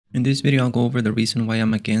In this video, I'll go over the reason why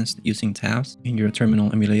I'm against using tabs in your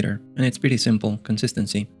terminal emulator. And it's pretty simple,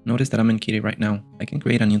 consistency. Notice that I'm in Kitty right now. I can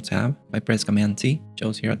create a new tab by press Command T,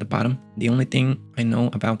 shows here at the bottom. The only thing I know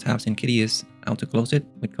about tabs in Kitty is how to close it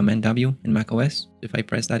with Command W in macOS. If I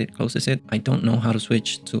press that, it closes it. I don't know how to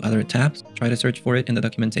switch to other tabs. Try to search for it in the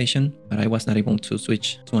documentation, but I was not able to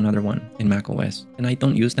switch to another one in macOS. And I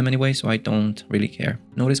don't use them anyway, so I don't really care.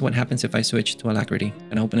 Notice what happens if I switch to Alacritty. I'm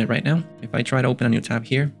gonna open it right now. If I try to open a new tab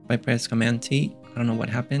here, if I press Command T, I don't know what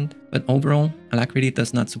happened, but overall, Alacritty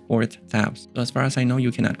does not support tabs. So as far as I know,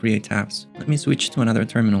 you cannot create tabs. Let me switch to another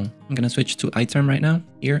terminal. I'm gonna switch to iTerm right now.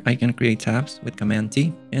 Here, I can create tabs with Command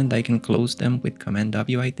T, and I can close them with Command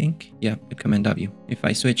W, I think. Yeah, with Command W. If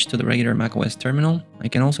I switch to the regular macOS terminal, I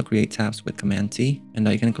can also create tabs with Command T, and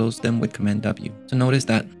I can close them with Command W. So notice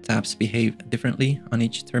that tabs behave differently on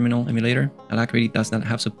each terminal emulator. Alacritty does not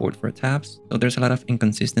have support for tabs, so there's a lot of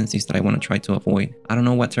inconsistencies that I want to try to avoid. I don't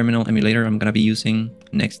know what terminal emulator I'm gonna be using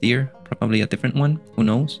next year. Probably a different one, who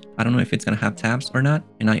knows? I don't know if it's gonna have tabs or not,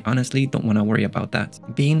 and I honestly don't want to worry about that.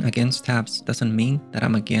 Being against tabs doesn't mean that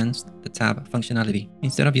I'm against the tab functionality.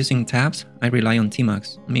 Instead of using tabs, I rely on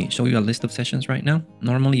tmux. Let me show you a list of sessions right now.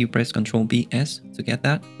 Normally you press Ctrl+B+S to get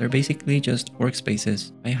that. They're basically just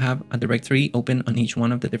workspaces. I have a directory open on each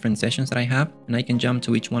one of the different sessions that I have, and I can jump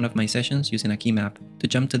to each one of my sessions using a keymap. To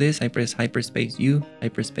jump to this, I press hyperspace U,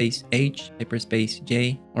 hyperspace H, hyperspace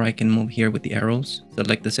J, or I can move here with the arrows.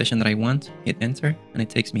 Select the session that I want, hit enter, and it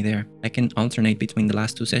takes me there. I can alternate between the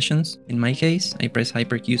last two sessions. In my case, I press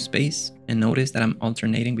hyperq space, and notice that I'm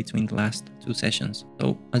alternating between the last two sessions.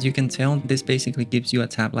 So as you can tell, this basically gives you a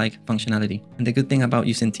tab-like functionality. And the good thing about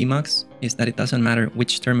using tmux is that it doesn't matter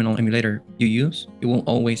which terminal emulator you use, you will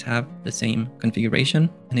always have the same configuration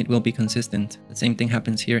and it will be consistent. The same thing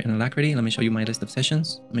happens here in Alacritty. Let me show you my list of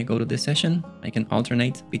sessions. Let me go to this session. I can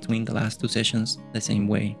alternate between the last two sessions the same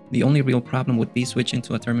way. The only real problem would be switching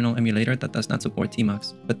to a terminal emulator that does not support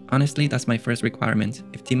tmux. But honestly, that's my first requirement.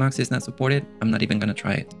 If tmux is not supported, I'm not even gonna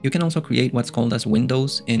try it. You can also create what's called as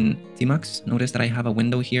windows in tmux. Notice that I have a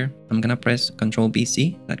window here. I'm gonna press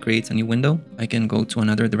Ctrl+BC. That creates a new window. I can go to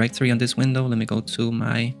another directory on this window. Let me go to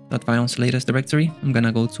my dotfiles latest directory. I'm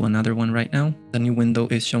gonna go to another one right now. The new window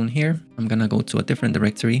is shown here. I'm gonna go to a different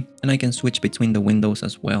directory and I can switch between the windows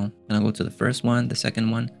as well. I'm gonna go to the first one, the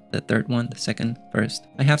second one, the third one, the second, first.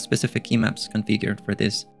 I have specific keymaps configured for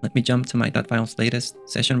this. Let me jump to my dotfiles latest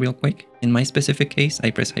session real quick. In my specific case,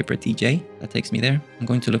 I press hyper-TJ. That takes me there. I'm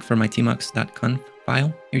going to look for my tmux.conf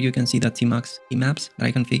file. Here you can see the tmux keymaps that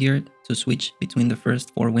I configured to switch between the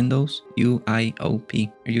first four windows, U, I, O,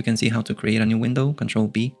 P. Here you can see how to create a new window,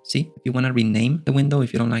 Ctrl+B+C. If you want to rename the window,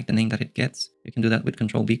 if you don't like the name that it gets, you can do that with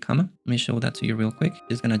Ctrl+B, comma. Let me show that to you real quick.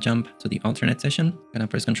 Just gonna jump to the alternate session. I'm gonna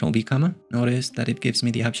press Ctrl+B, comma. Notice that it gives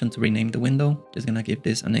me the option to rename the window. Just gonna give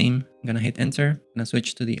this a name. I'm gonna hit enter. I'm gonna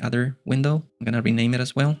switch to the other window. I'm gonna rename it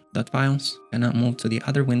as well. .files. Gonna move to the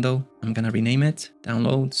other window. I'm gonna rename it.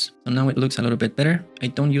 Downloads. So now it looks a little bit better. I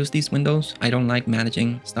don't use these windows. I don't like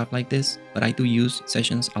managing stuff like this, but I do use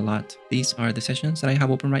sessions a lot. These are the sessions that I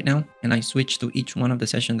have open right now, and I switch to each one of the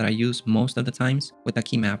sessions that I use most of the times with a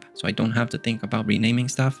keymap, so I don't have to think about renaming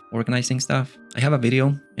stuff, organizing stuff. I have a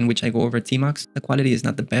video in which I go over tmux. The quality is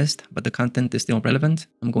not the best, but the content is still relevant.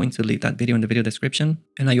 I'm going to leave that video in the video description.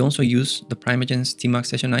 And I also use the Primeagen's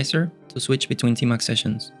tmux-sessionizer to switch between tmux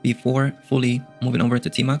sessions. Before fully moving over to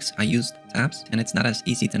tmux, I used tabs, and it's not as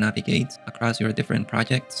easy to navigate across your different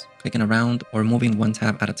projects, clicking around or moving one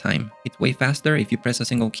tab at a time. It's way faster if you press a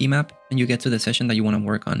single keymap and you get to the session that you want to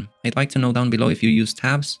work on. I'd like to know down below if you use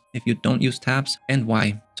tabs, if you don't use tabs, and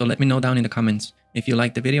why. So let me know down in the comments. If you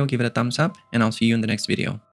liked the video, give it a thumbs up, and I'll see you in the next video.